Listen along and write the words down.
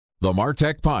The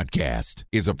MarTech Podcast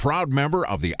is a proud member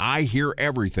of the I Hear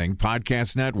Everything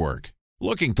Podcast Network.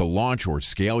 Looking to launch or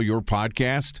scale your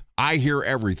podcast? I Hear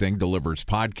Everything delivers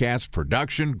podcast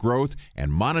production, growth,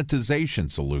 and monetization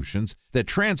solutions that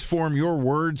transform your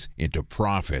words into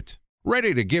profit.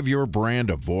 Ready to give your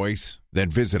brand a voice? Then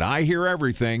visit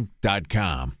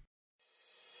iheareverything.com.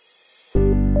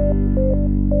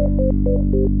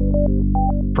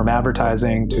 From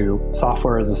advertising to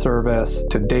software as a service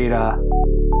to data.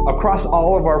 Across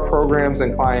all of our programs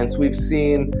and clients, we've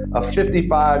seen a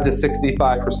 55 to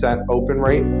 65% open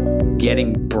rate.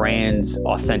 Getting brands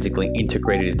authentically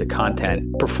integrated into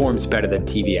content performs better than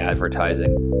TV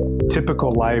advertising.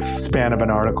 Typical lifespan of an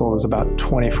article is about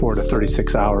 24 to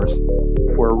 36 hours.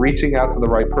 If we're reaching out to the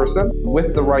right person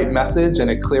with the right message and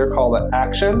a clear call to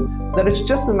action, then it's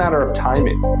just a matter of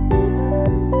timing.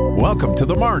 Welcome to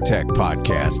the MarTech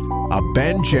Podcast, a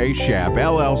Ben J. Schaap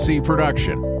LLC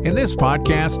production. In this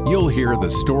podcast, you'll hear the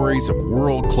stories of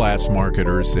world-class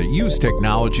marketers that use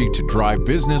technology to drive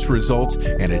business results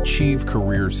and achieve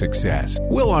career success.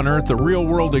 We'll unearth the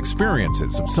real-world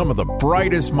experiences of some of the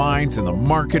brightest minds in the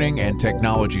marketing and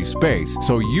technology space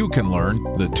so you can learn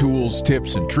the tools,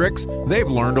 tips, and tricks they've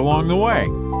learned along the way.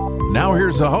 Now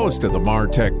here's the host of the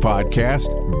MarTech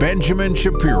Podcast, Benjamin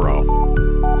Shapiro.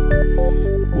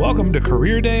 Welcome to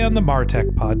Career Day on the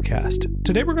MarTech Podcast.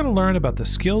 Today we're going to learn about the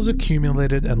skills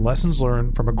accumulated and lessons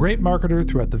learned from a great marketer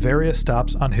throughout the various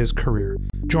stops on his career.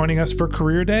 Joining us for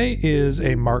Career Day is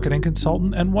a marketing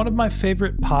consultant and one of my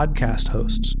favorite podcast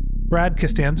hosts. Brad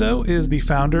Costanzo is the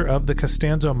founder of the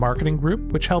Costanzo Marketing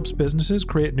Group, which helps businesses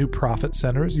create new profit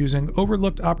centers using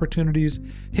overlooked opportunities,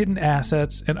 hidden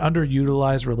assets, and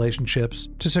underutilized relationships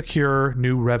to secure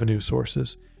new revenue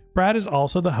sources. Brad is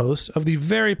also the host of the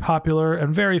very popular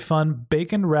and very fun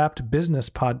Bacon Wrapped Business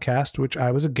podcast, which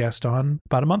I was a guest on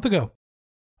about a month ago.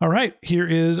 All right, here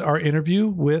is our interview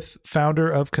with founder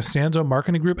of Costanzo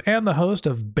Marketing Group and the host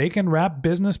of Bacon Wrapped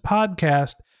Business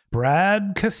podcast,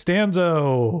 Brad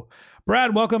Costanzo.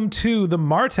 Brad, welcome to the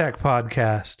MarTech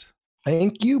Podcast.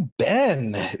 Thank you,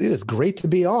 Ben. It is great to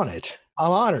be on it.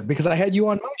 I'm honored because I had you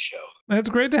on my show. It's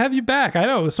great to have you back. I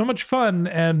know it was so much fun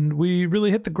and we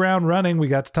really hit the ground running. We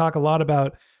got to talk a lot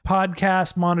about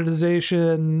podcast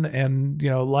monetization and,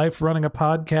 life running a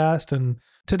podcast. And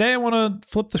today I want to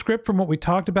flip the script from what we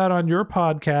talked about on your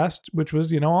podcast, which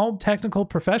was, all technical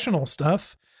professional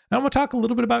stuff. And I want to talk a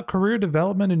little bit about career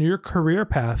development and your career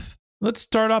path. Let's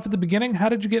start off at the beginning. How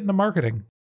did you get into marketing?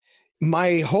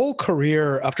 My whole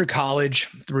career after college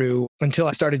through until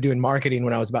I started doing marketing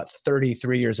when I was about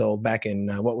 33 years old back in,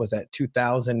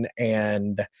 2000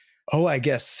 and, I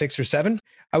guess 6 or 7,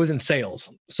 I was in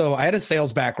sales. So I had a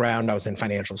sales background. I was in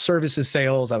financial services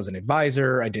sales. I was an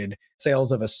advisor. I did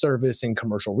sales of a service in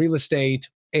commercial real estate.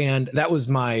 And that was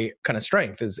my kind of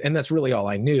strength and that's really all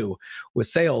I knew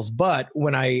was sales. But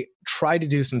when I tried to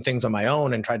do some things on my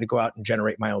own and tried to go out and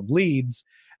generate my own leads,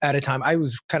 at a time, I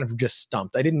was kind of just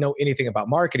stumped. I didn't know anything about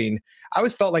marketing. I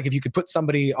always felt like if you could put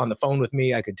somebody on the phone with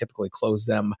me, I could typically close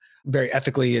them very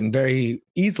ethically and very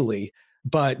easily.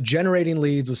 But generating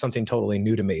leads was something totally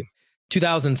new to me.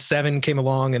 2007 came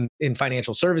along and in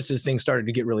financial services, things started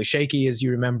to get really shaky, as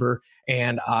you remember.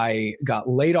 And I got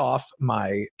laid off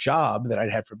my job that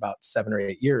I'd had for about 7 or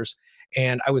 8 years.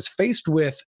 And I was faced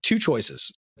with two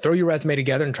choices. Throw your resume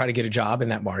together and try to get a job in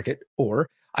that market, or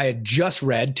I had just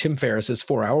read Tim Ferriss's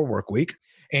 4-Hour Workweek,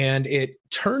 and it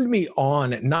turned me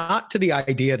on not to the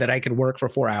idea that I could work for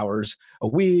 4 hours a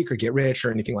week or get rich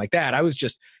or anything like that. I was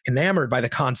just enamored by the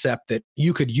concept that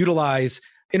you could utilize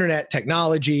internet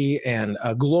technology and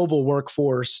a global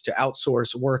workforce to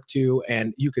outsource work to,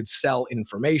 and you could sell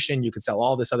information, you could sell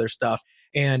all this other stuff.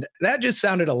 And that just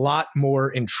sounded a lot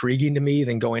more intriguing to me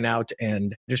than going out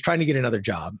and just trying to get another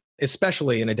job,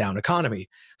 especially in a down economy.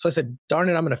 So I said, darn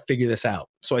it, I'm going to figure this out.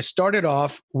 So I started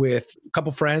off with a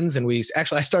couple friends and I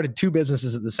started 2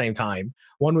 businesses at the same time.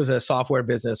 One was a software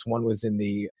business. One was in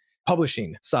the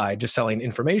publishing side, just selling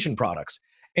information products.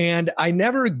 And I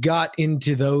never got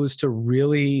into those to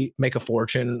really make a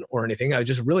fortune or anything. I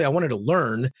wanted to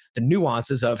learn the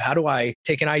nuances of how do I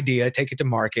take an idea, take it to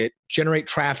market, generate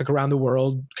traffic around the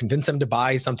world, convince them to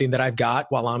buy something that I've got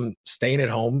while I'm staying at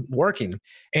home working.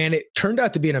 And it turned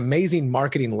out to be an amazing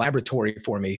marketing laboratory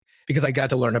for me because I got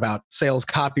to learn about sales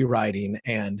copywriting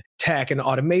and tech and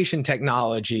automation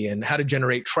technology and how to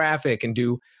generate traffic and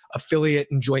do affiliate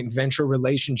and joint venture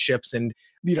relationships and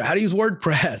how to use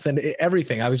WordPress and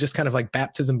everything. I was just kind of like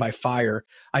baptism by fire.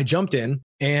 I jumped in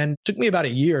and it took me about a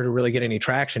year to really get any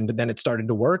traction, but then it started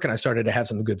to work and I started to have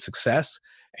some good success.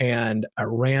 And I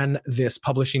ran this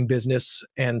publishing business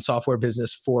and software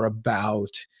business for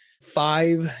about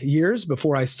 5 years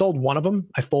before I sold one of them.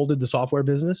 I folded the software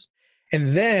business.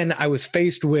 And then I was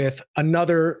faced with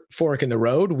another fork in the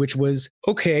road, which was,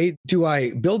 okay, do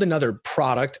I build another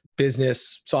product,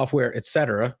 business, software, et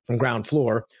cetera, from ground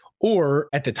floor? Or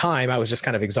at the time, I was just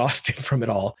kind of exhausted from it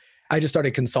all. I just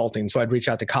started consulting. So I'd reach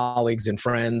out to colleagues and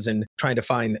friends and trying to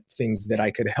find things that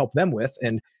I could help them with.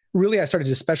 And really, I started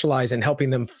to specialize in helping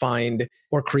them find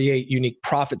or create unique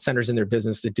profit centers in their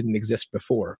business that didn't exist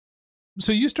before.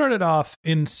 So you started off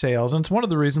in sales, and it's one of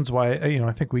the reasons why,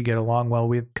 I think we get along well.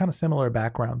 We have kind of similar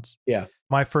backgrounds. Yeah.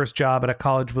 My first job at a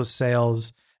college was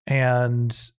sales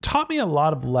and taught me a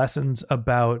lot of lessons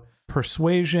about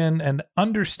persuasion and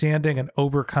understanding and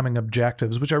overcoming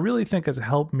objectives, which I really think has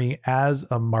helped me as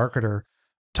a marketer.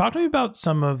 Talk to me about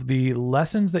some of the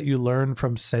lessons that you learned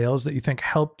from sales that you think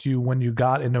helped you when you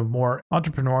got into a more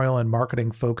entrepreneurial and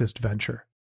marketing focused venture.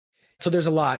 So there's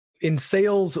a lot. In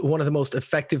sales, one of the most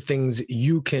effective things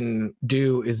you can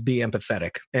do is be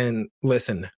empathetic and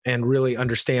listen and really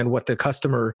understand what the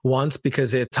customer wants,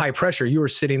 because it's high pressure. You are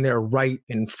sitting there right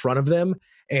in front of them.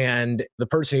 And the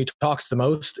person who talks the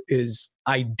most is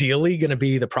ideally going to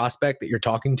be the prospect that you're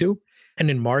talking to.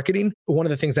 And in marketing, one of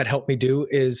the things that helped me do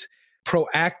is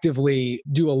proactively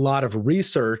do a lot of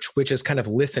research, which is kind of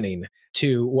listening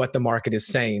to what the market is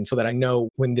saying, so that I know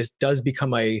when this does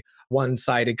become a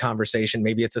one-sided conversation,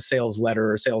 maybe it's a sales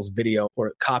letter or sales video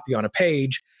or copy on a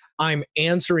page, I'm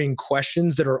answering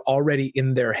questions that are already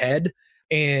in their head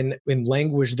and in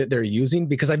language that they're using,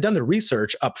 because I've done the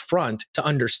research up front to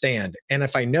understand. And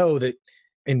if I know that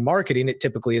in marketing, it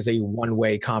typically is a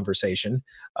one-way conversation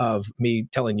of me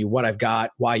telling you what I've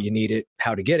got, why you need it,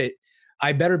 how to get it,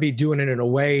 I better be doing it in a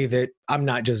way that I'm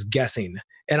not just guessing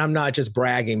and I'm not just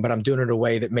bragging, but I'm doing it in a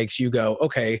way that makes you go,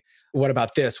 okay, what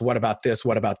about this? What about this?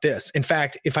 What about this? In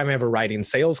fact, if I'm ever writing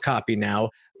sales copy now,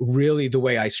 really the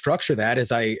way I structure that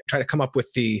is I try to come up with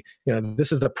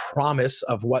this is the promise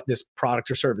of what this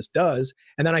product or service does.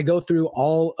 And then I go through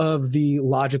all of the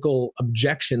logical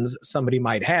objections somebody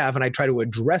might have, and I try to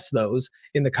address those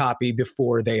in the copy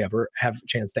before they ever have a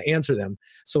chance to answer them.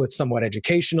 So it's somewhat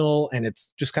educational and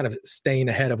it's just kind of staying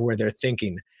ahead of where they're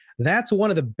thinking. That's one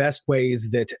of the best ways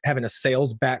that having a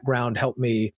sales background helped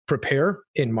me prepare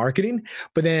in marketing.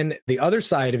 But then the other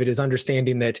side of it is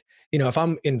understanding that, if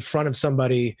I'm in front of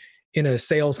somebody in a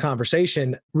sales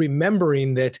conversation,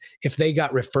 remembering that if they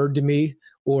got referred to me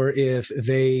or if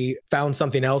they found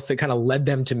something else that kind of led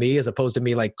them to me as opposed to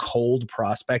me like cold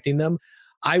prospecting them,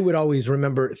 I would always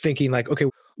remember thinking like, okay,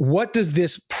 what does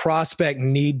this prospect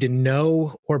need to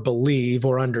know or believe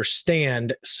or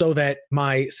understand so that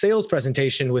my sales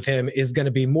presentation with him is going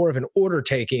to be more of an order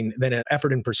taking than an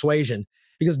effort in persuasion?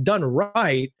 Because done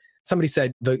right, somebody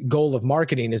said the goal of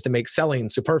marketing is to make selling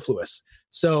superfluous.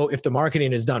 So if the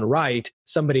marketing is done right,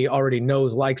 somebody already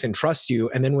knows, likes, and trusts you.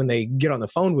 And then when they get on the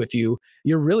phone with you,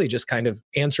 you're really just kind of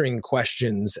answering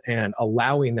questions and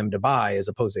allowing them to buy as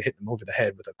opposed to hitting them over the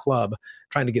head with a club,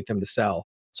 trying to get them to sell.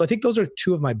 So I think those are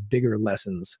two of my bigger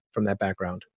lessons from that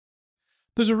background.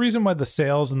 There's a reason why the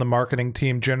sales and the marketing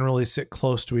team generally sit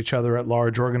close to each other at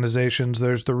large organizations.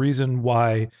 There's the reason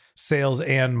why sales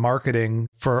and marketing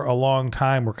for a long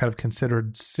time were kind of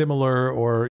considered similar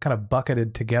or kind of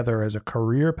bucketed together as a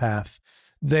career path.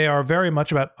 They are very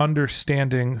much about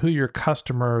understanding who your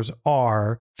customers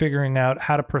are, figuring out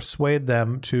how to persuade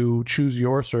them to choose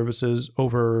your services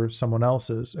over someone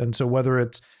else's. And so whether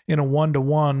it's in a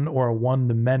one-to-one or a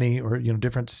one-to-many or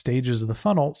different stages of the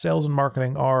funnel, sales and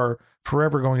marketing are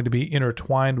forever going to be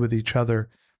intertwined with each other.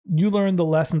 You learned the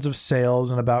lessons of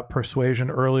sales and about persuasion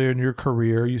earlier in your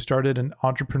career. You started an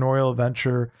entrepreneurial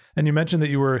venture, and you mentioned that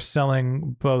you were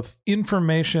selling both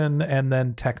information and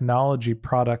then technology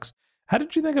products. How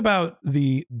did you think about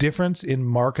the difference in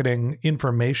marketing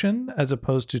information as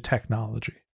opposed to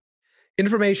technology?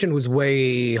 Information was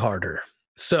way harder.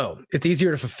 So it's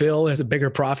easier to fulfill, has a bigger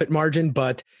profit margin,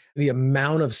 but the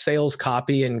amount of sales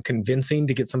copy and convincing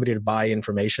to get somebody to buy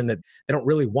information that they don't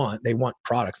really want, they want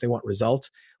products, they want results,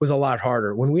 was a lot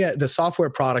harder. When we had the software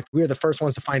product, we were the first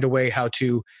ones to find a way how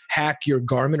to hack your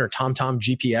Garmin or TomTom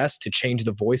GPS to change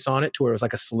the voice on it to where it was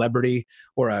like a celebrity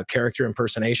or a character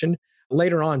impersonation.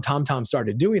 Later on, TomTom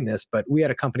started doing this, but we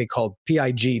had a company called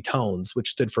PIG Tones, which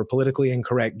stood for Politically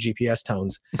Incorrect GPS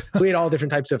Tones. So we had all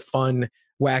different types of fun,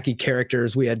 wacky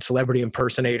characters. We had celebrity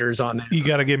impersonators on there. You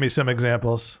got to give me some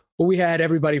examples. Well, we had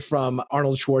everybody from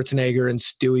Arnold Schwarzenegger and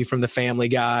Stewie from The Family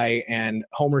Guy and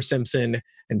Homer Simpson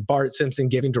and Bart Simpson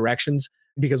giving directions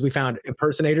because we found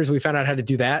impersonators. We found out how to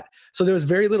do that. So there was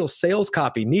very little sales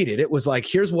copy needed. It was like,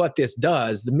 here's what this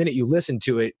does. The minute you listen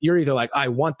to it, you're either like, I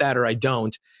want that or I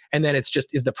don't. And then it's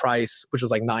just, is the price, which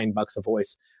was like $9 a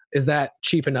voice, Is that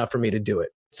cheap enough for me to do it?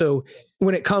 So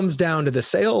when it comes down to the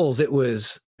sales, it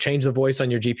was change the voice on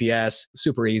your GPS,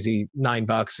 super easy,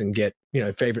 $9 and get,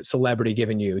 favorite celebrity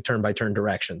giving you turn-by-turn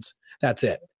directions. That's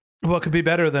it. What could be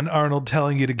better than Arnold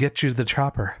telling you to get you to the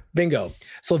chopper? Bingo.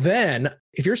 So then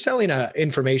if you're selling an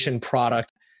information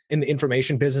product in the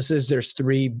information businesses, there's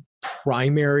three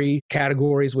primary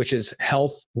categories, which is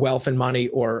health, wealth, and money,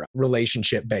 or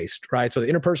relationship based, right? So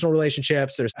the interpersonal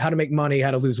relationships, there's how to make money,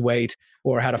 how to lose weight,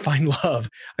 or how to find love.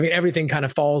 I mean, everything kind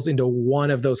of falls into one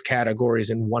of those categories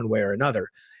in one way or another.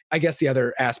 I guess the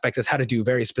other aspect is how to do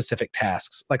very specific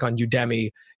tasks. Like on Udemy,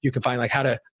 you can find like how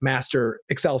to master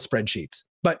Excel spreadsheets.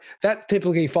 But that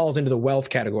typically falls into the wealth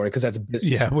category because that's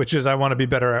business. Yeah, which is I want to be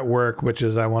better at work, which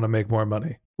is I want to make more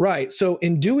money. Right. So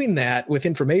in doing that with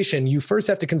information, you first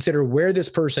have to consider where this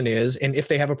person is and if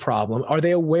they have a problem. Are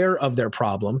they aware of their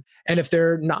problem? And if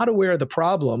they're not aware of the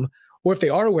problem, or if they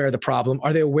are aware of the problem,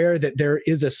 are they aware that there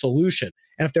is a solution?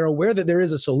 And if they're aware that there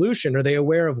is a solution, are they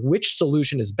aware of which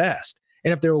solution is best?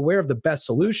 And if they're aware of the best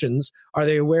solutions, are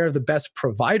they aware of the best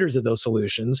providers of those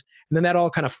solutions? And then that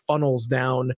all kind of funnels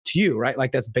down to you, right?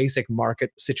 Like that's basic market,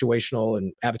 situational,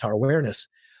 and avatar awareness.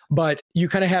 But you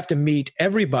kind of have to meet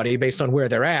everybody based on where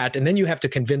they're at. And then you have to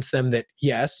convince them that,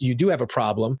 yes, you do have a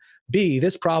problem. B,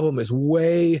 this problem is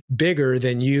way bigger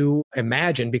than you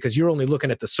imagine because you're only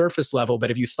looking at the surface level. But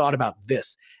if you thought about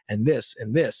this and this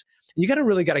and this, you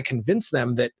really got to convince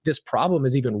them that this problem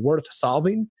is even worth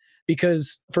solving.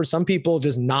 Because for some people,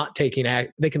 just not taking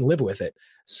act, they can live with it.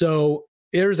 So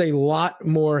there's a lot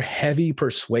more heavy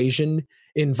persuasion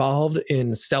involved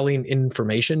in selling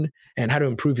information and how to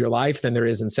improve your life than there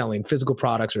is in selling physical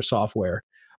products or software.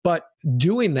 But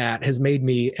doing that has made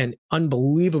me an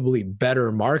unbelievably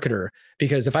better marketer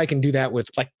because if I can do that with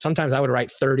sometimes I would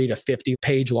write 30 to 50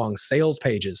 page long sales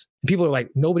pages. And people are like,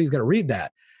 nobody's going to read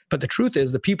that. But the truth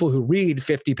is the people who read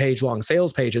 50-page long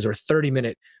sales pages or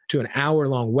 30-minute to an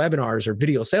hour-long webinars or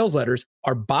video sales letters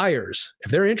are buyers.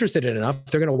 If they're interested in enough,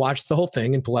 they're going to watch the whole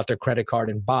thing and pull out their credit card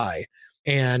and buy.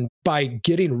 And by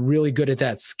getting really good at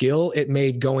that skill, it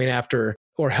made going after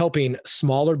or helping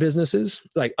smaller businesses,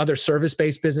 like other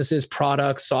service-based businesses,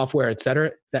 products, software, et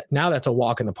cetera, that's a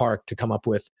walk in the park to come up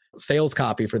with sales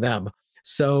copy for them.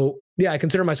 So yeah, I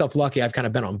consider myself lucky. I've kind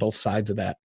of been on both sides of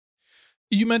that.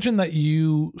 You mentioned that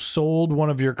you sold one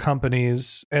of your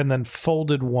companies and then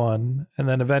folded one and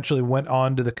then eventually went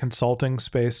on to the consulting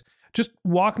space. Just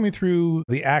walk me through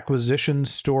the acquisition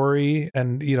story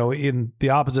and, in the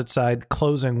opposite side,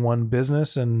 closing one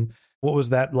business. And what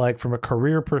was that like from a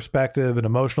career perspective, an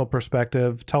emotional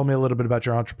perspective? Tell me a little bit about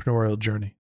your entrepreneurial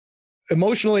journey.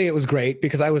 Emotionally, it was great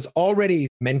because I was already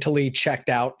mentally checked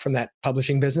out from that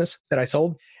publishing business that I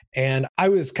sold. And I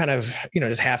was kind of,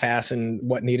 just half-assing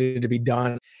what needed to be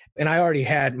done. And I already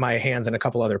had my hands in a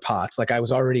couple other pots. Like I was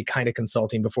already kind of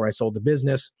consulting before I sold the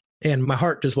business and my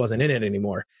heart just wasn't in it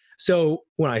anymore. So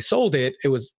when I sold it, it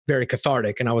was very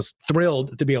cathartic and I was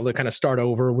thrilled to be able to kind of start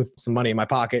over with some money in my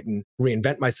pocket and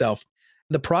reinvent myself.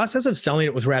 The process of selling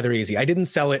it was rather easy. I didn't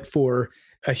sell it for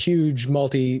a huge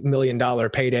multi-million-dollar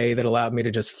payday that allowed me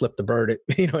to just flip the bird at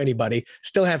anybody.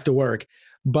 Still have to work.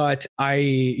 But I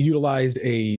utilized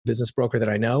a business broker that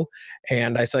I know.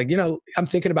 And I said, I'm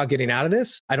thinking about getting out of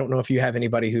this. I don't know if you have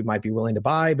anybody who might be willing to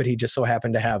buy, but he just so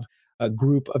happened to have a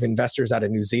group of investors out of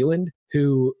New Zealand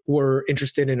who were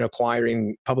interested in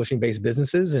acquiring publishing-based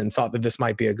businesses and thought that this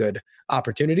might be a good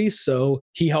opportunity. So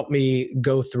he helped me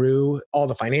go through all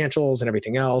the financials and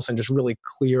everything else and just really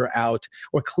clear out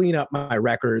or clean up my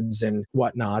records and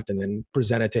whatnot and then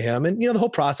present it to him. And, the whole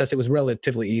process, it was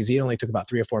relatively easy. It only took about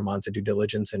 3 or 4 months of due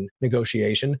diligence and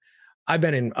negotiation. I've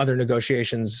been in other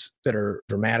negotiations that are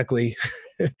dramatically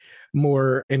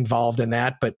more involved in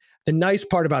that. But the nice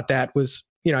part about that was,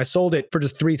 I sold it for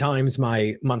just 3 times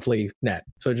my monthly net.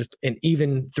 So just an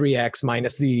even 3x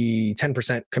minus the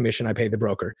 10% commission I paid the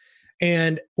broker.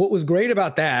 And what was great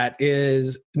about that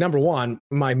is, number one,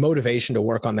 my motivation to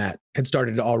work on that had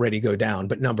started to already go down.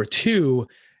 But number two,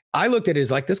 I looked at it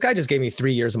as like, this guy just gave me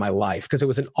 3 years of my life because it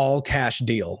was an all cash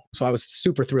deal. So I was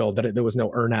super thrilled that there was no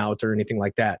earnout or anything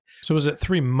like that. So was it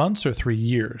 3 months or 3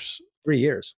 years? 3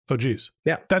 years. Oh, geez.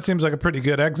 Yeah. That seems like a pretty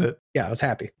good exit. Yeah, I was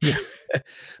happy. Yeah.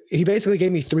 He basically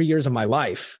gave me 3 years of my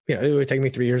life. It would take me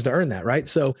 3 years to earn that, right?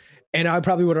 So, and I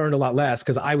probably would have earned a lot less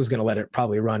because I was going to let it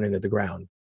probably run into the ground.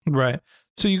 Right.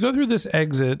 So you go through this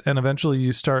exit and eventually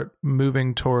you start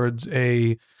moving towards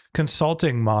a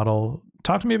consulting model.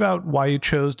 Talk to me about why you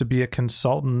chose to be a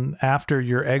consultant after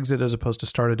your exit as opposed to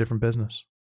start a different business.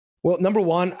 Well, number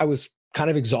one, I was kind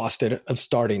of exhausted of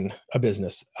starting a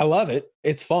business. I love it.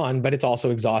 It's fun, but it's also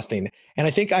exhausting. And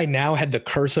I think I now had the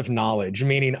curse of knowledge,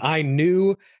 meaning I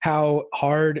knew how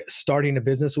hard starting a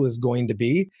business was going to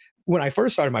be. When I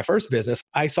first started my first business,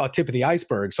 I saw tip of the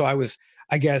iceberg. So I was,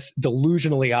 I guess,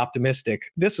 delusionally optimistic.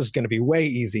 This was going to be way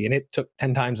easy. And it took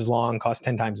 10 times as long, cost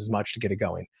 10 times as much to get it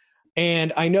going.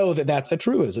 And I know that that's a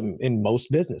truism in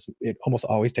most business. It almost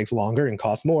always takes longer and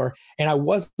costs more. And I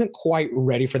wasn't quite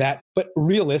ready for that. But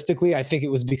realistically, I think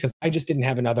it was because I just didn't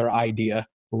have another idea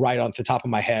right off the top of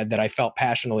my head that I felt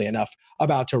passionately enough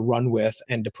about to run with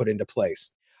and to put into place.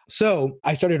 So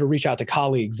I started to reach out to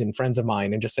colleagues and friends of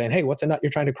mine and just saying, hey, what's a nut you're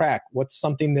trying to crack? What's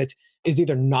something that is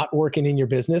either not working in your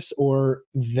business or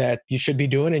that you should be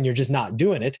doing and you're just not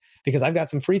doing it? Because I've got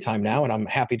some free time now and I'm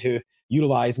happy to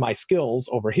utilize my skills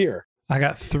over here. I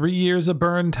got 3 years of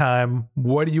burn time.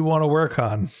 What do you want to work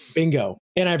on? Bingo.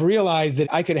 And I've realized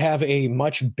that I could have a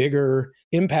much bigger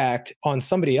impact on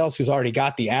somebody else who's already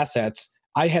got the assets.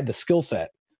 I had the skill set.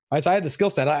 So I had the skill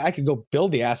set. I could go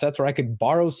build the assets or I could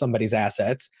borrow somebody's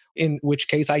assets, in which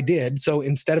case I did. So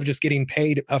instead of just getting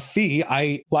paid a fee,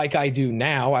 like I do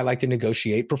now, I like to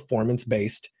negotiate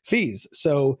performance-based fees.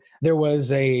 So there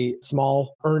was a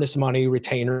small earnest money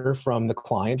retainer from the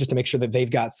client just to make sure that they've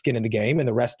got skin in the game. And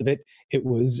the rest of it, it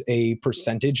was a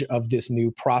percentage of this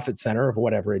new profit center of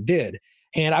whatever it did.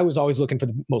 And I was always looking for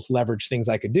the most leveraged things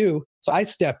I could do. So I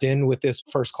stepped in with this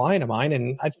first client of mine,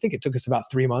 and I think it took us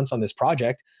about 3 months on this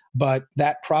project, but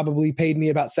that probably paid me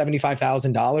about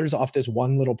 $75,000 off this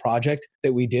one little project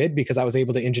that we did because I was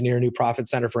able to engineer a new profit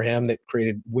center for him that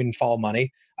created windfall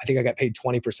money. I think I got paid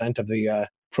 20% of the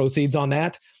proceeds on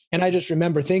that. And I just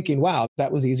remember thinking, wow,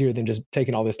 that was easier than just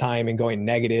taking all this time and going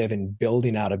negative and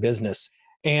building out a business.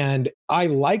 And I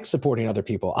like supporting other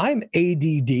people. I'm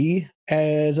ADD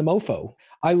as a mofo.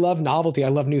 I love novelty. I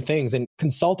love new things. And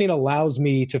consulting allows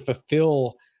me to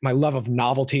fulfill my love of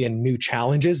novelty and new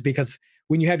challenges because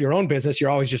when you have your own business, you're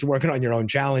always just working on your own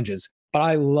challenges. But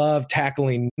I love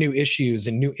tackling new issues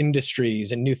and new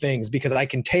industries and new things because I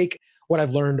can take what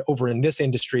I've learned over in this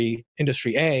industry,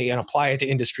 industry A, and apply it to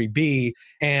industry B.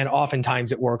 And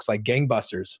oftentimes it works like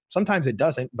gangbusters. Sometimes it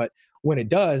doesn't, but when it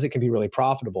does, it can be really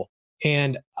profitable.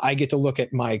 And I get to look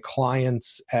at my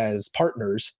clients as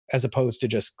partners as opposed to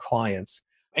just clients.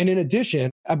 And in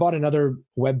addition, I bought another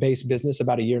web-based business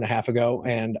about 1.5 years ago,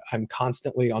 and I'm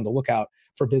constantly on the lookout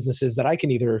for businesses that I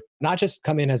can either not just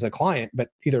come in as a client, but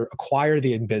either acquire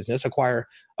the business, acquire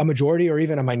a majority or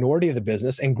even a minority of the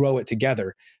business and grow it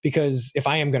together. Because if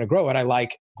I am going to grow it, I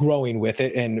like growing with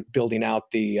it and building out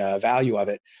the value of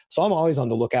it. So I'm always on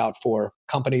the lookout for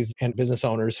companies and business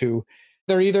owners who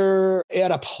they're either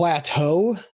at a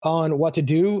plateau on what to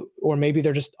do, or maybe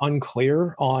they're just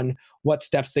unclear on what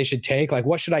steps they should take. Like,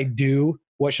 what should I do?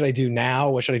 What should I do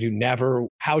now? What should I do never?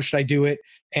 How should I do it?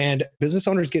 And business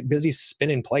owners get busy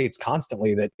spinning plates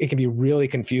constantly that it can be really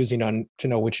confusing to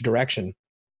know which direction.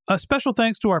 A special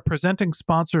thanks to our presenting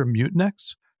sponsor,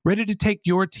 Mutinex. Ready to take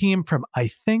your team from I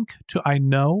think to I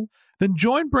know? Then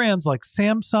join brands like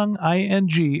Samsung,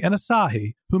 ING, and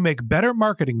Asahi who make better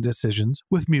marketing decisions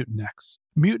with Mutinex.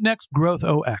 Mutinex Growth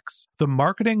OX, the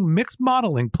marketing mix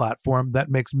modeling platform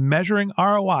that makes measuring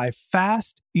ROI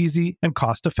fast, easy, and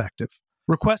cost-effective.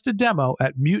 Request a demo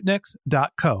at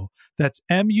mutinex.co. That's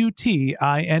MUTINEX.co.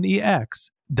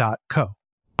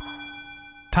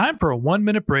 Time for a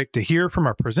 1-minute break to hear from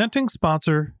our presenting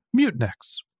sponsor,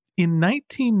 Mutinex. In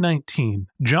 1919,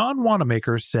 John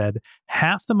Wanamaker said,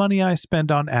 "Half the money I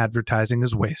spend on advertising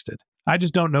is wasted. I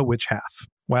just don't know which half."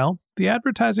 Well, the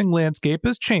advertising landscape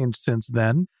has changed since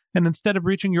then, and instead of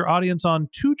reaching your audience on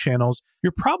 2 channels,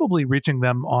 you're probably reaching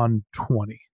them on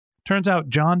 20. Turns out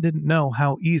John didn't know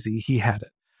how easy he had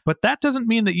it. But that doesn't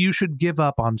mean that you should give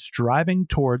up on striving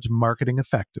towards marketing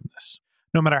effectiveness.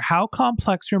 No matter how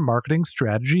complex your marketing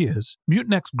strategy is,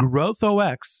 Mutinex Growth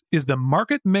OX is the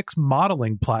market mix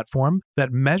modeling platform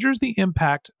that measures the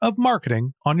impact of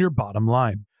marketing on your bottom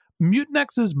line.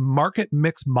 Mutinex's market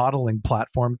mix modeling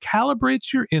platform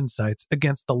calibrates your insights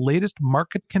against the latest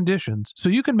market conditions so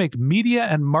you can make media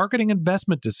and marketing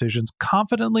investment decisions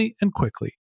confidently and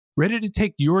quickly. Ready to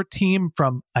take your team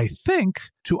from I think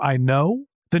to I know?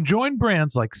 Then join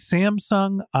brands like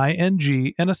Samsung,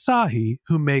 ING, and Asahi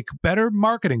who make better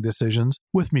marketing decisions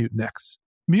with Mutinex.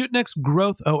 Mutinex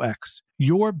Growth OX.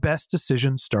 Your best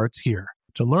decision starts here.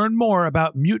 To learn more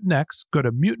about Mutinex, go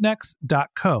to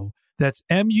mutinex.co. That's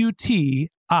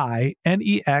MUTINEX.co.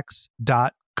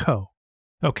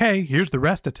 Okay, here's the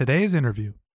rest of today's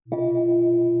interview.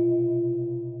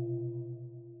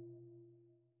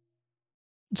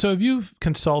 So if you've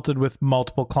consulted with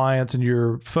multiple clients and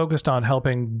you're focused on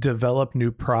helping develop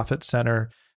new profit center,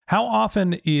 How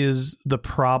often is the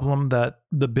problem that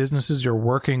the businesses you're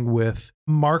working with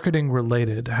marketing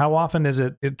related? How often is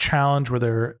it a challenge where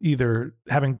they're either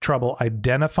having trouble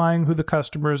identifying who the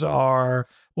customers are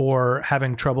or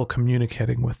having trouble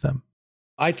communicating with them?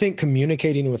 I think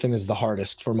communicating with them is the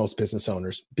hardest for most business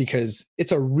owners because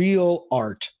it's a real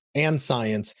art and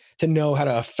science to know how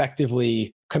to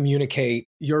effectively communicate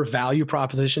your value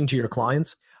proposition to your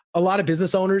clients. A lot of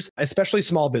business owners, especially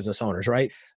small business owners,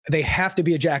 right? They have to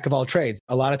be a jack of all trades.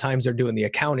 A lot of times they're doing the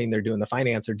accounting, they're doing the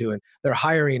finance, they're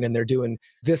hiring and they're doing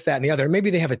this, that, and the other.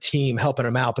 Maybe they have a team helping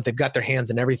them out, but they've got their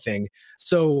hands in everything.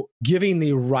 So giving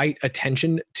the right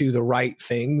attention to the right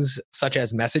things, such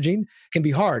as messaging, can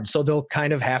be hard. So they'll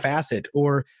kind of half-ass it,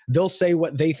 or they'll say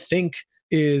what they think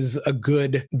is a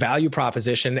good value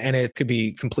proposition, and it could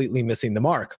be completely missing the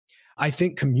mark. I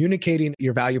think communicating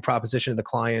your value proposition to the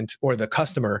client or the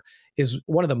customer is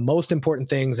one of the most important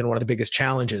things and one of the biggest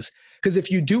challenges. Because if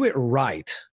you do it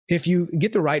right, if you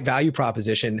get the right value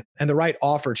proposition and the right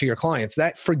offer to your clients,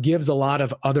 that forgives a lot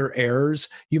of other errors.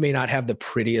 You may not have the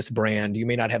prettiest brand. You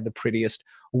may not have the prettiest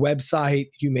website.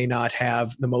 You may not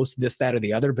have the most this, that, or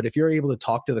the other. But if you're able to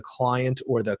talk to the client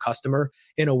or the customer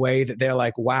in a way that they're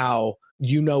like, wow,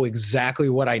 you know exactly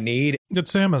what I need.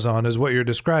 It's Amazon is what you're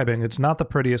describing. It's not the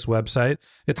prettiest website.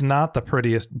 It's not the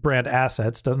prettiest brand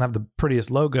assets. Doesn't have the prettiest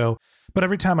logo. But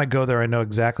every time I go there, I know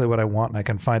exactly what I want and I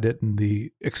can find it. And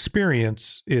the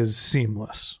experience is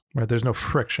seamless, right? There's no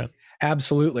friction.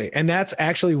 Absolutely. And that's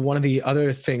actually one of the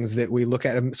other things that we look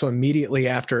at. So immediately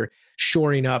after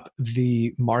shoring up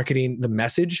the marketing, the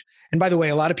message. And by the way,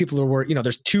 a lot of people are,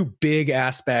 there's two big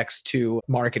aspects to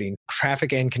marketing,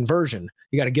 traffic and conversion.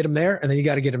 You got to get them there and then you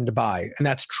got to get them to buy. And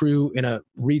that's true in a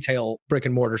retail brick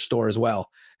and mortar store as well.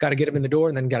 Got to get them in the door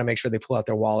and then got to make sure they pull out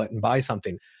their wallet and buy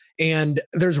something. And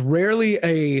there's rarely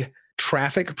a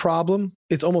traffic problem.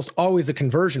 It's almost always a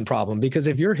conversion problem, because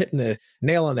if you're hitting the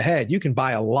nail on the head, you can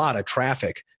buy a lot of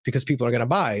traffic because people are going to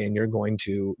buy and you're going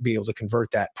to be able to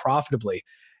convert that profitably.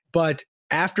 But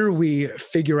after we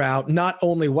figure out not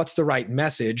only what's the right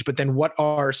message, but then what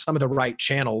are some of the right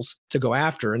channels to go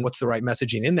after and what's the right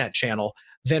messaging in that channel,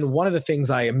 then one of the things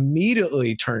I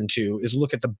immediately turn to is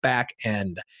look at the back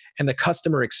end and the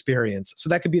customer experience. So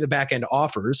that could be the back end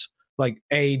offers. Like,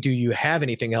 A, do you have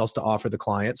anything else to offer the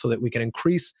client so that we can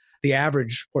increase the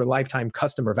average or lifetime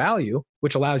customer value,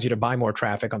 which allows you to buy more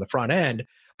traffic on the front end?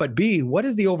 But B, what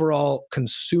is the overall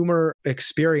consumer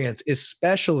experience,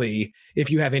 especially if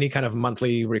you have any kind of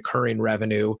monthly recurring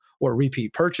revenue or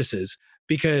repeat purchases?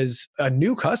 Because a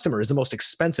new customer is the most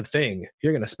expensive thing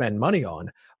you're going to spend money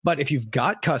on. But if you've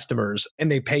got customers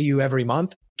and they pay you every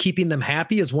month, keeping them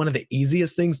happy is one of the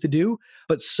easiest things to do.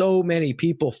 But so many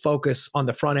people focus on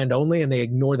the front end only and they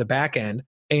ignore the back end.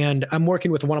 And I'm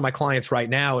working with one of my clients right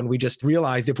now, and we just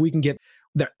realized if we can get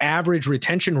their average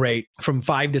retention rate from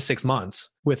 5 to 6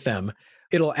 months with them,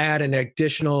 it'll add an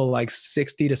additional like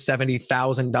 $60,000 to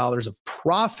 $70,000 of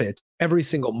profit every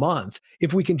single month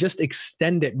if we can just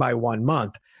extend it by 1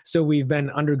 month. So we've been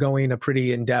undergoing a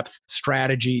pretty in-depth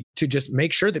strategy to just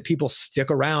make sure that people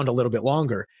stick around a little bit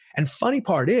longer. And funny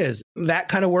part is that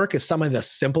kind of work is some of the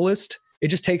simplest. It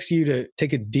just takes you to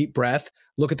take a deep breath,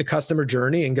 look at the customer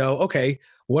journey and go, okay,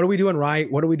 what are we doing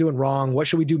right? What are we doing wrong? What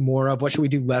should we do more of? What should we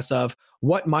do less of?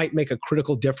 What might make a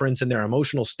critical difference in their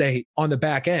emotional state on the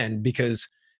back end? Because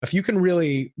if you can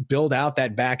really build out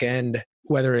that back end,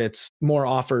 whether it's more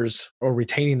offers or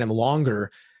retaining them longer,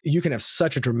 you can have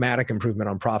such a dramatic improvement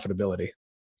on profitability.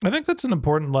 I think that's an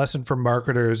important lesson for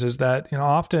marketers is that,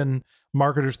 often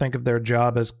marketers think of their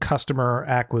job as customer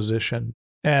acquisition.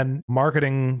 And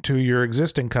marketing to your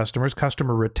existing customers,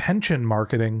 customer retention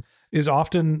marketing, is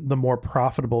often the more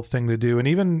profitable thing to do. And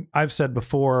even I've said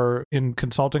before in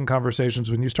consulting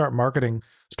conversations, when you start marketing,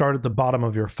 start at the bottom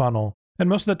of your funnel. And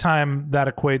most of the time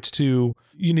that equates to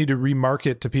you need to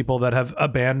remarket to people that have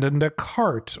abandoned a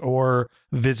cart or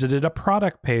visited a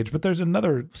product page. But there's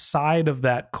another side of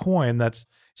that coin that's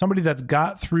somebody that's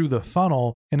got through the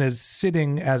funnel and is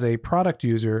sitting as a product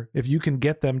user. If you can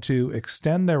get them to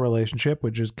extend their relationship,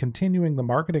 which is continuing the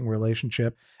marketing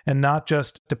relationship and not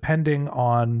just depending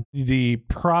on the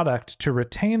product to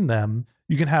retain them,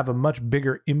 you can have a much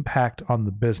bigger impact on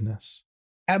the business.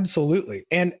 Absolutely.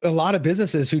 And a lot of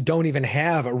businesses who don't even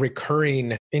have a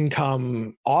recurring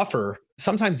income offer,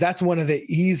 sometimes that's one of the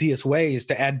easiest ways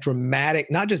to add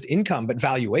dramatic, not just income, but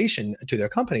valuation to their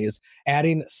company is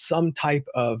adding some type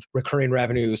of recurring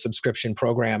revenue subscription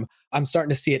program. I'm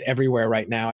starting to see it everywhere right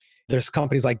now. There's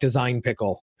companies like Design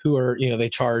Pickle who are, they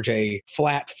charge a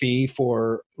flat fee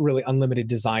for really unlimited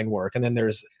design work. And then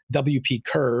there's WP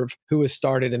Curve, who was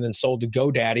started and then sold to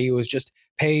GoDaddy, who was just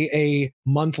pay a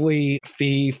monthly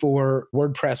fee for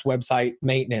WordPress website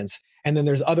maintenance. And then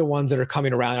there's other ones that are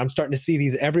coming around. I'm starting to see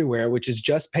these everywhere, which is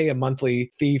just pay a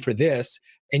monthly fee for this,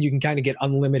 and you can kind of get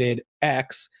unlimited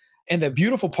X. And the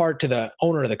beautiful part to the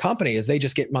owner of the company is they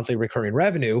just get monthly recurring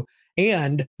revenue.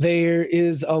 And there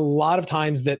is a lot of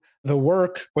times that the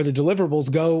work or the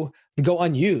deliverables go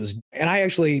unused. And I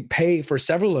actually pay for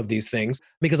several of these things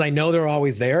because I know they're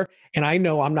always there. And I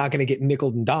know I'm not going to get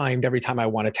nickeled and dimed every time I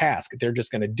want a task. They're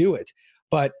just going to do it.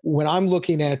 But when I'm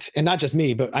looking at, and not just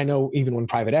me, but I know even when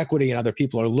private equity and other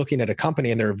people are looking at a company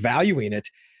and they're valuing it,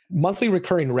 monthly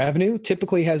recurring revenue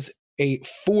typically has a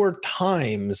 4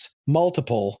 times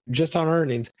multiple just on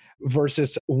earnings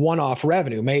versus one-off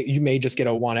revenue. You may just get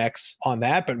a 1x on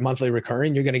that, but monthly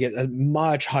recurring, you're going to get a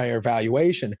much higher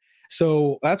valuation.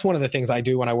 So that's one of the things I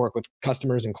do when I work with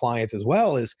customers and clients as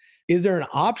well is there an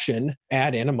option,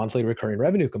 add in a monthly recurring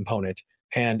revenue component?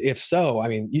 And if so, I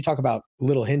mean, you talk about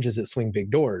little hinges that swing big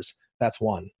doors. That's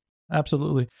one.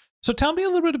 Absolutely. So tell me a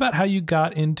little bit about how you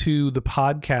got into the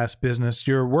podcast business.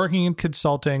 You're working in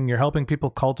consulting, you're helping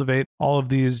people cultivate all of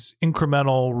these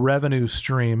incremental revenue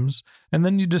streams, and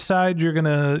then you decide you're going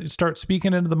to start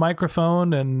speaking into the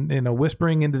microphone and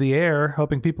whispering into the air,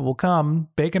 hoping people will come.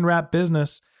 Bacon wrap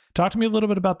business. Talk to me a little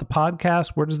bit about the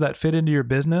podcast. Where does that fit into your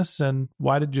business, and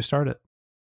why did you start it?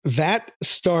 That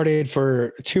started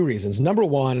for 2 reasons. Number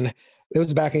one, it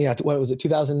was back in,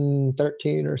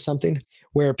 2013 or something,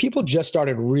 where people just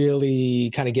started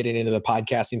really kind of getting into the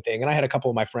podcasting thing. And I had a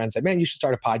couple of my friends say, man, you should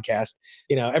start a podcast.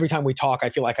 Every time we talk, I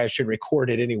feel like I should record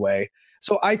it anyway.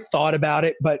 So I thought about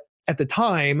it, but at the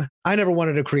time, I never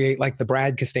wanted to create like the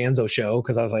Brad Costanzo show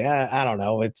because I was like, I don't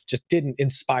know. It just didn't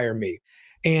inspire me.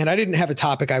 And I didn't have a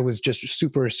topic I was just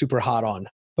super, super hot on.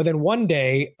 But then one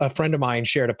day, a friend of mine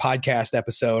shared a podcast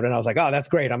episode and I was like, oh, that's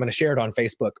great. I'm going to share it on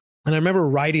Facebook. And I remember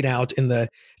writing out in the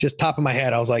just top of my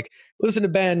head, I was like, listen to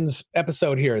Ben's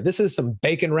episode here. This is some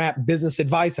bacon wrap business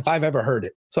advice if I've ever heard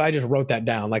it. So I just wrote that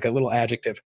down like a little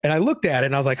adjective. And I looked at it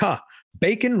and I was like,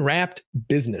 bacon wrapped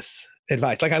business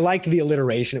advice. Like I liked the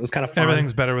alliteration. It was kind of fun.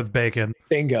 Everything's better with bacon.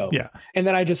 Bingo. Yeah. And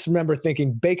then I just remember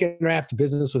thinking bacon wrapped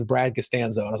business with Brad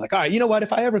Costanzo. And I was like, all right, you know what?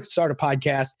 If I ever start a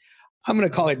podcast, I'm going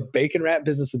to call it Bacon Wrap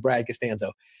Business with Brad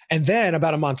Costanzo. And then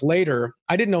about a month later,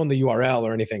 I didn't own the URL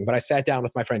or anything, but I sat down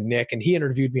with my friend Nick and he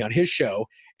interviewed me on his show.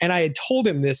 And I had told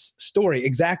him this story,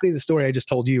 exactly the story I just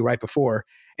told you right before.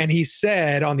 And he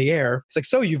said on the air, it's like,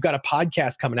 so you've got a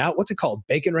podcast coming out. What's it called?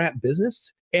 Bacon Wrap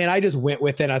Business? And I just went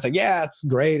with it. And I was like, yeah, it's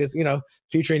great. It's,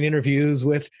 featuring interviews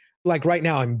with, like right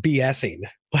now I'm BSing.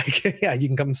 Like, yeah, you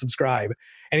can come subscribe.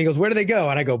 And he goes, where do they go?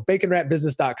 And I go,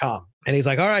 baconwrapbusiness.com. And he's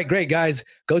like, all right, great guys,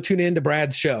 go tune in to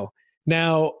Brad's show.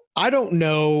 Now, I don't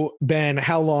know, Ben,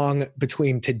 how long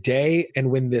between today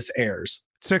and when this airs.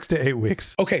 6 to 8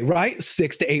 weeks. Okay, right?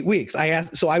 6 to 8 weeks. I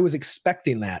asked, so I was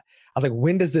expecting that. I was like,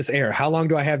 when does this air? How long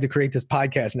do I have to create this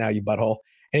podcast now, you butthole?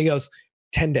 And he goes,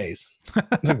 10 days. I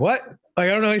was like, what? Like,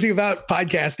 I don't know anything about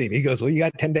podcasting. He goes, well, you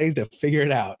got 10 days to figure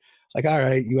it out. Like, all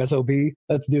right, USOB,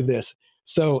 let's do this.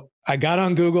 So I got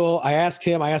on Google. I asked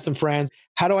him, I asked some friends,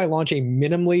 how do I launch a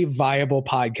minimally viable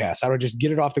podcast? How do I just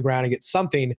get it off the ground and get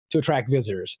something to attract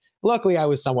visitors? Luckily, I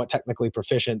was somewhat technically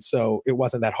proficient, so it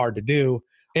wasn't that hard to do.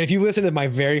 And if you listen to my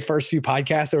very first few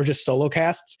podcasts, they were just solo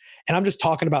casts. And I'm just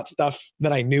talking about stuff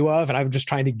that I knew of and I'm just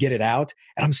trying to get it out.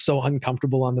 And I'm so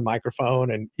uncomfortable on the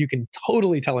microphone and you can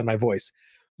totally tell in my voice.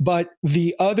 But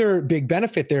the other big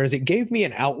benefit there is it gave me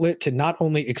an outlet to not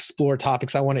only explore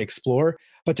topics I want to explore,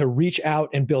 but to reach out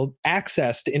and build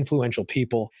access to influential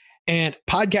people. And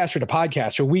podcaster to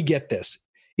podcaster, we get this.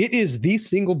 It is the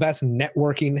single best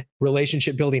networking,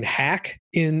 relationship building hack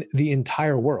in the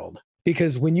entire world.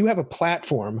 Because when you have a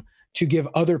platform to give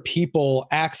other people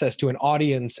access to an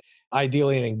audience,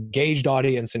 ideally an engaged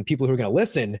audience and people who are going to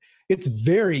listen, it's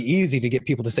very easy to get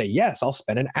people to say, yes, I'll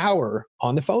spend an hour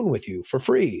on the phone with you for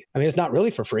free. I mean, it's not really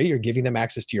for free. You're giving them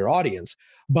access to your audience.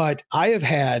 But I have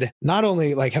had, not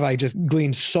only like have I just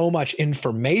gleaned so much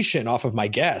information off of my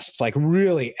guests, like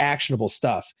really actionable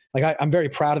stuff. Like I'm very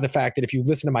proud of the fact that if you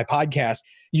listen to my podcast,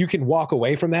 you can walk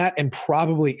away from that and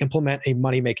probably implement a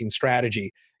money-making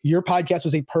strategy. Your podcast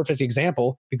was a perfect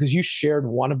example because you shared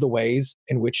one of the ways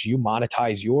in which you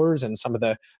monetize yours and some of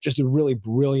the just the really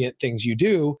brilliant things you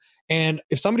do. And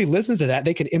if somebody listens to that,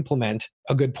 they can implement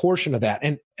a good portion of that.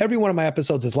 And every one of my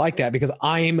episodes is like that because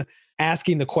I'm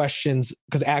asking the questions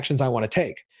because actions I want to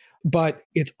take. But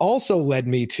it's also led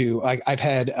me to, I've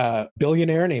had a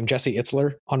billionaire named Jesse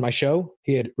Itzler on my show.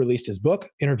 He had released his book,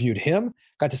 interviewed him,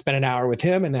 got to spend an hour with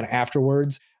him. And then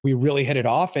afterwards, we really hit it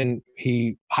off. And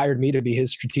he hired me to be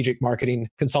his strategic marketing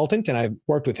consultant. And I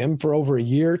worked with him for over a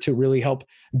year to really help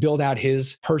build out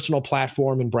his personal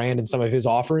platform and brand and some of his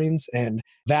offerings. And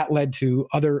that led to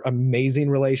other amazing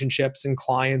relationships and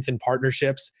clients and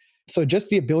partnerships. So just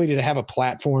the ability to have a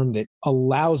platform that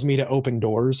allows me to open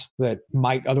doors that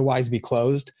might otherwise be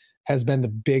closed has been the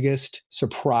biggest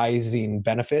surprising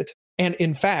benefit. And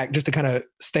in fact, just to kind of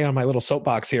stay on my little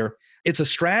soapbox here, it's a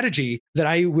strategy that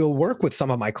I will work with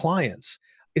some of my clients,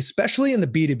 especially in the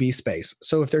B2B space.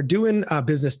 So if they're doing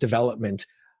business development,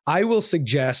 I will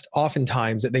suggest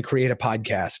oftentimes that they create a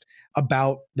podcast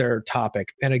about their topic.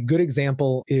 And a good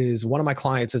example is one of my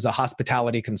clients is a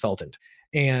hospitality consultant.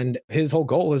 And his whole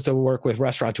goal is to work with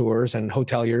restaurateurs and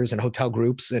hoteliers and hotel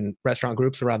groups and restaurant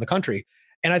groups around the country.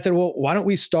 And I said, well, why don't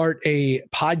we start a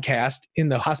podcast in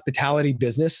the hospitality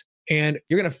business? And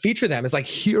you're going to feature them as like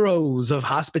heroes of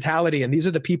hospitality. And these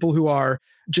are the people who are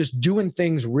just doing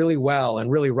things really well and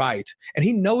really right. And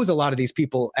he knows a lot of these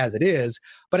people as it is,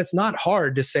 but it's not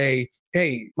hard to say,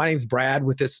 hey, my name's Brad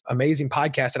with this amazing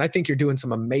podcast. And I think you're doing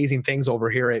some amazing things over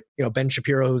here at, Ben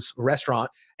Shapiro's restaurant.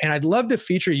 And I'd love to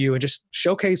feature you and just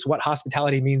showcase what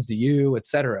hospitality means to you, et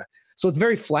cetera. So it's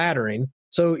very flattering.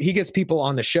 So he gets people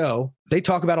on the show. They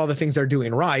talk about all the things they're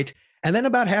doing right. And then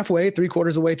about halfway, 3/4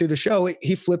 of the way through the show,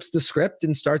 he flips the script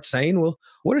and starts saying, well,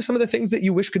 what are some of the things that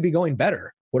you wish could be going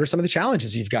better? What are some of the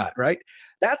challenges you've got, right?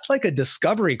 That's like a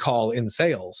discovery call in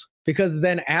sales, because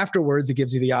then afterwards, it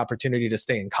gives you the opportunity to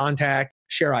stay in contact,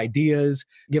 share ideas,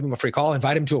 give them a free call,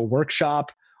 invite them to a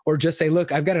workshop, or just say,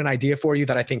 look, I've got an idea for you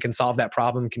that I think can solve that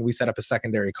problem. Can we set up a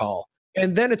secondary call?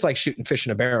 And then it's like shooting fish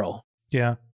in a barrel.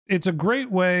 Yeah. It's a great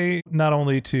way not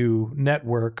only to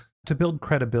network, to build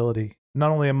credibility, not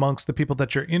only amongst the people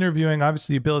that you're interviewing.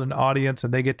 Obviously, you build an audience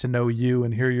and they get to know you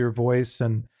and hear your voice.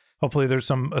 And hopefully there's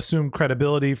some assumed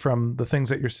credibility from the things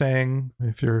that you're saying,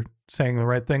 if you're saying the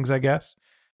right things, I guess.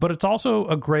 But it's also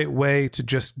a great way to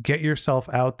just get yourself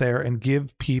out there and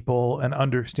give people an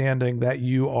understanding that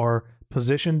you are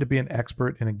positioned to be an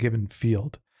expert in a given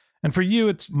field. And for you,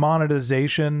 it's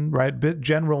monetization, right?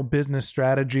 General business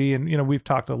strategy. And, we've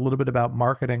talked a little bit about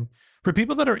marketing. For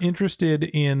people that are interested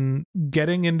in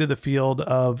getting into the field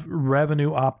of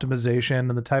revenue optimization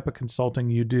and the type of consulting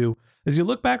you do, as you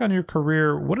look back on your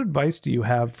career, what advice do you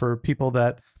have for people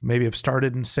that maybe have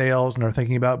started in sales and are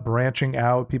thinking about branching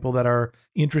out, people that are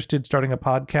interested in starting a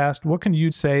podcast? What can you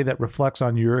say that reflects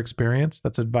on your experience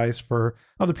that's advice for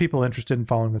other people interested in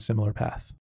following a similar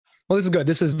path? Well, this is good.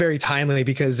 This is very timely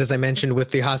because, as I mentioned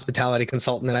with the hospitality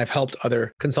consultant, and I've helped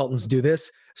other consultants do this.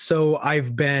 So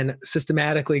I've been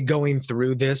systematically going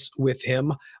through this with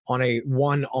him on a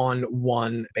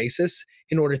one-on-one basis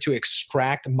in order to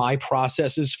extract my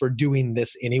processes for doing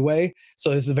this anyway. So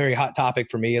this is a very hot topic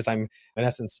for me, as in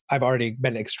essence, I've already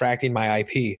been extracting my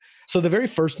IP. So the very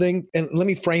first thing, and let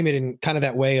me frame it in kind of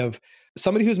that way of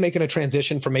somebody who's making a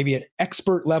transition from maybe an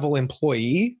expert level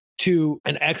employee to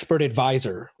an expert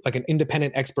advisor, like an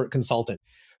independent expert consultant.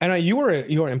 And you were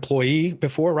an employee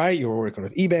before, right? You were working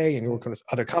with eBay and you were working with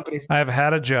other companies. I've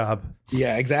had a job.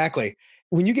 Yeah, exactly.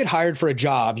 When you get hired for a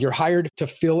job, you're hired to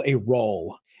fill a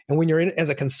role. And when you're in as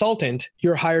a consultant,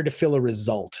 you're hired to fill a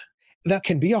result. That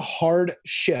can be a hard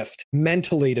shift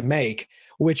mentally to make,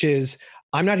 which is,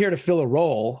 I'm not here to fill a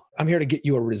role. I'm here to get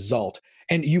you a result.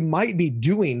 And you might be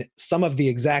doing some of the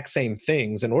exact same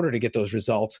things in order to get those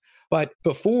results. But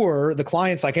before, the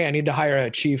client's like, hey, I need to hire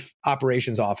a chief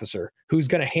operations officer who's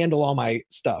going to handle all my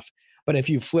stuff. But if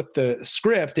you flip the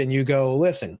script and you go,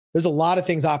 listen, there's a lot of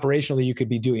things operationally you could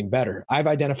be doing better. I've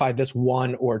identified this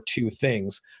one or two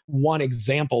things. One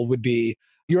example would be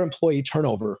your employee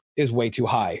turnover is way too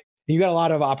high. You got a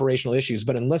lot of operational issues,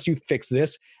 but unless you fix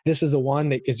this, this is the one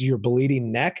that is your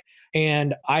bleeding neck.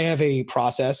 And I have a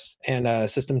process and a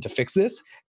system to fix this.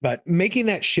 But making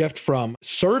that shift from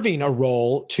serving a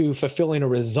role to fulfilling a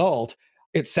result,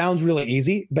 it sounds really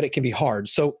easy, but it can be hard.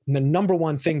 So the number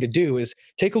one thing to do is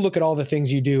take a look at all the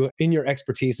things you do in your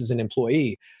expertise as an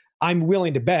employee. I'm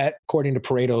willing to bet, according to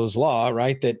Pareto's law,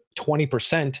 right, that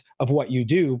 20% of what you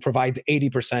do provides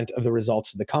 80% of the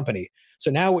results of the company. So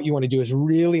now what you want to do is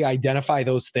really identify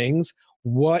those things.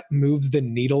 What moves the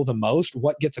needle the most?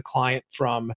 What gets a client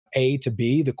from A to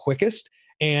B the quickest?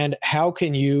 And how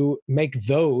can you make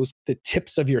those the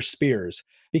tips of your spears?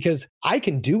 because I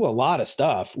can do a lot of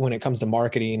stuff when it comes to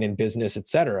marketing and business, et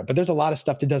cetera. But there's a lot of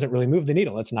stuff that doesn't really move the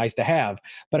needle. It's nice to have.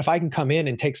 But if I can come in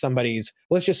and take somebody's,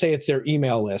 let's just say it's their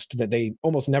email list that they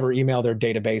almost never email their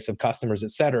database of customers,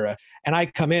 et cetera. And I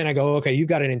come in, I go, okay, you've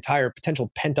got an entire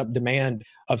potential pent-up demand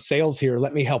of sales here.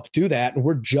 Let me help do that. And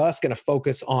we're just going to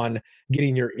focus on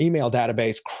getting your email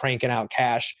database cranking out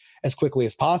cash as quickly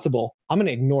as possible. I'm going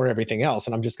to ignore everything else,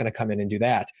 and I'm just going to come in and do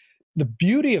that. The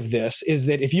beauty of this is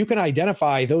that if you can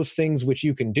identify those things which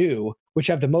you can do, which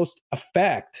have the most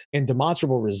effect and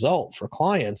demonstrable result for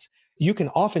clients, you can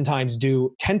oftentimes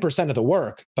do 10% of the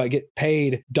work, but get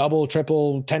paid double,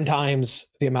 triple, 10 times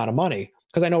the amount of money.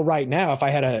 Because I know right now, if I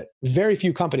had very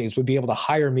few companies would be able to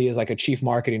hire me as like a chief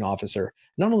marketing officer.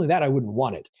 Not only that, I wouldn't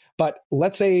want it. But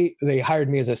let's say they hired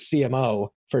me as a CMO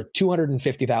for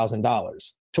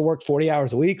 $250,000 to work 40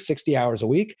 hours a week, 60 hours a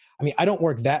week. I mean, I don't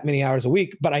work that many hours a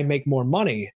week, but I make more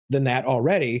money than that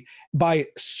already by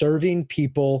serving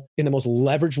people in the most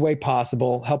leveraged way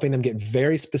possible, helping them get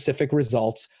very specific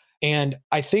results. And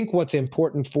I think what's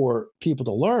important for people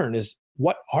to learn is,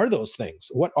 what are those things?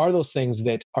 What are those things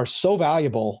that are so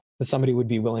valuable that somebody would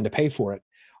be willing to pay for it?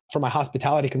 For my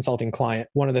hospitality consulting client,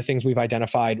 one of the things we've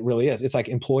identified really is, it's like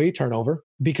employee turnover,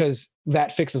 because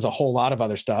that fixes a whole lot of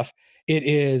other stuff. It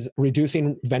is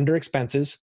reducing vendor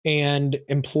expenses and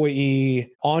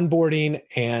employee onboarding.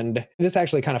 And this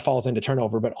actually kind of falls into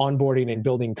turnover, but onboarding and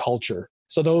building culture.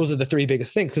 So those are the three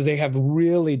biggest things, because they have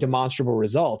really demonstrable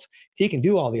results. He can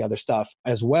do all the other stuff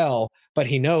as well, but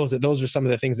he knows that those are some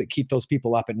of the things that keep those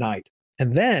people up at night.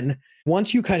 And then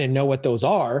once you kind of know what those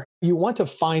are, you want to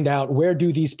find out, where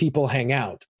do these people hang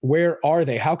out? Where are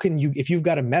they? How can you, if you've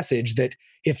got a message that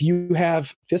if you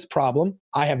have this problem,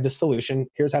 I have this solution,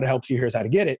 here's how to help you, here's how to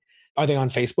get it. Are they on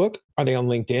Facebook? Are they on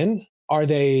LinkedIn? Are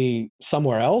they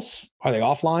somewhere else? Are they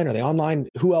offline? Are they online?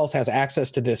 Who else has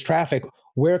access to this traffic?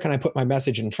 Where can I put my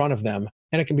message in front of them?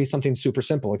 And it can be something super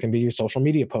simple. It can be your social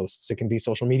media posts. It can be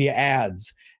social media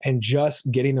ads, and just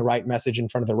getting the right message in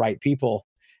front of the right people.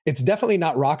 It's definitely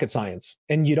not rocket science.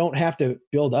 And you don't have to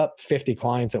build up 50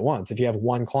 clients at once. If you have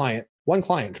one client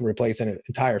can replace an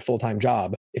entire full-time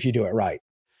job if you do it right.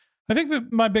 I think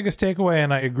that my biggest takeaway,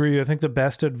 and I agree, I think the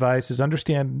best advice is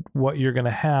understand what you're going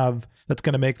to have that's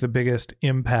going to make the biggest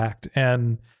impact.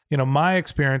 And, my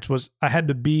experience was I had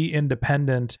to be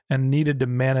independent and needed to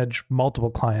manage multiple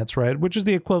clients, right? Which is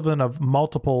the equivalent of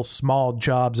multiple small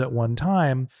jobs at one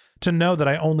time, to know that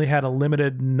I only had a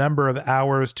limited number of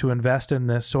hours to invest in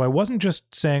this. So I wasn't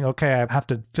just saying, okay, I have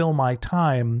to fill my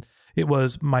time. It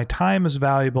was, my time is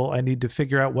valuable. I need to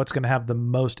figure out what's going to have the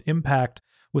most impact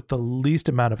with the least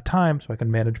amount of time so I can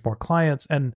manage more clients.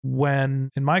 And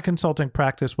when, in my consulting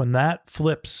practice, when that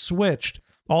flip switched,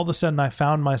 all of a sudden I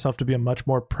found myself to be a much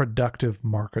more productive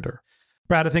marketer.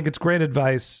 Brad, I think it's great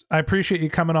advice. I appreciate you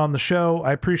coming on the show.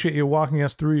 I appreciate you walking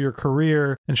us through your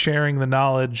career and sharing the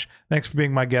knowledge. Thanks for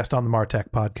being my guest on the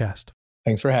Martech podcast.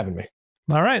 Thanks for having me.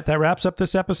 All right, that wraps up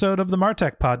this episode of the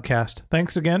Martech podcast.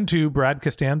 Thanks again to Brad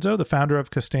Costanzo, the founder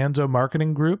of Costanzo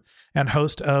Marketing Group and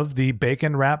host of the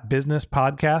Bacon Wrap Business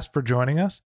podcast, for joining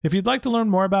us. If you'd like to learn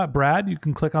more about Brad, you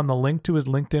can click on the link to his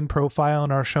LinkedIn profile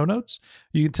in our show notes.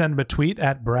 You can send him a tweet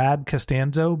at Brad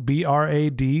Costanzo,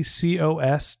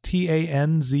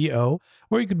 BradCostanzo,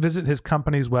 or you can visit his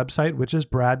company's website, which is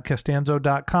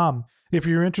bradcostanzo.com. If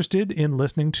you're interested in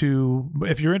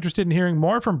hearing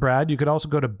more from Brad, you could also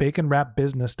go to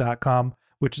baconwrapbusiness.com,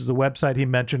 which is the website he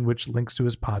mentioned, which links to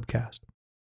his podcast.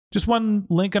 Just one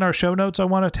link in our show notes I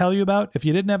want to tell you about. If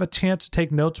you didn't have a chance to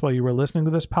take notes while you were listening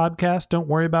to this podcast, don't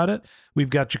worry about it. We've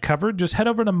got you covered. Just head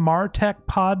over to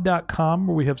martechpod.com,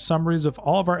 where we have summaries of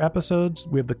all of our episodes.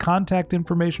 We have the contact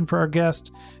information for our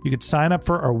guests. You could sign up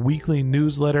for our weekly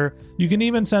newsletter. You can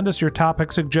even send us your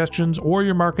topic suggestions or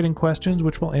your marketing questions,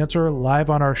 which we'll answer live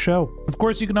on our show. Of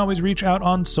course, you can always reach out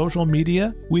on social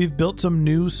media. We've built some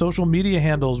new social media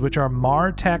handles, which are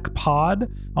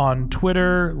MarTechPod on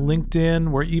Twitter,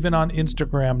 LinkedIn, we're even on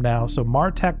Instagram now. So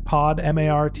MarTechPod,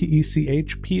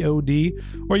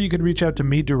 MarTechPod, or you could reach out to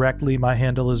me directly. My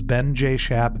handle is Ben J.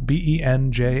 Shap,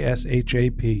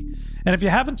 BenJShap. And if you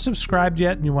haven't subscribed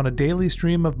yet and you want a daily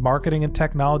stream of marketing and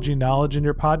technology knowledge in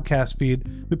your podcast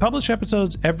feed, we publish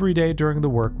episodes every day during the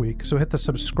work week. So hit the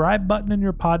subscribe button in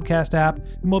your podcast app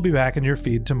and we'll be back in your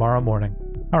feed tomorrow morning.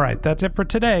 All right, that's it for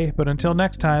today. But until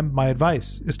next time, my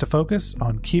advice is to focus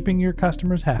on keeping your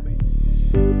customers happy.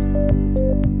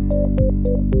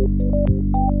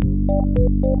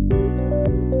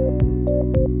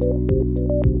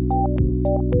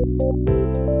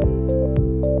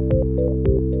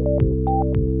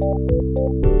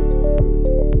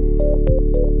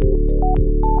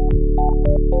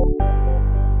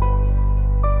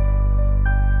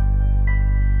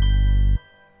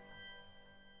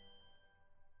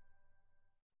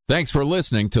 Thanks for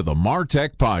listening to the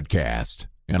MarTech Podcast,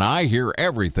 an I Hear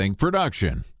Everything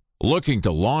production. Looking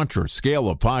to launch or scale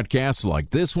a podcast like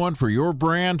this one for your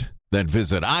brand? Then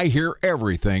visit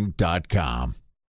iheareverything.com.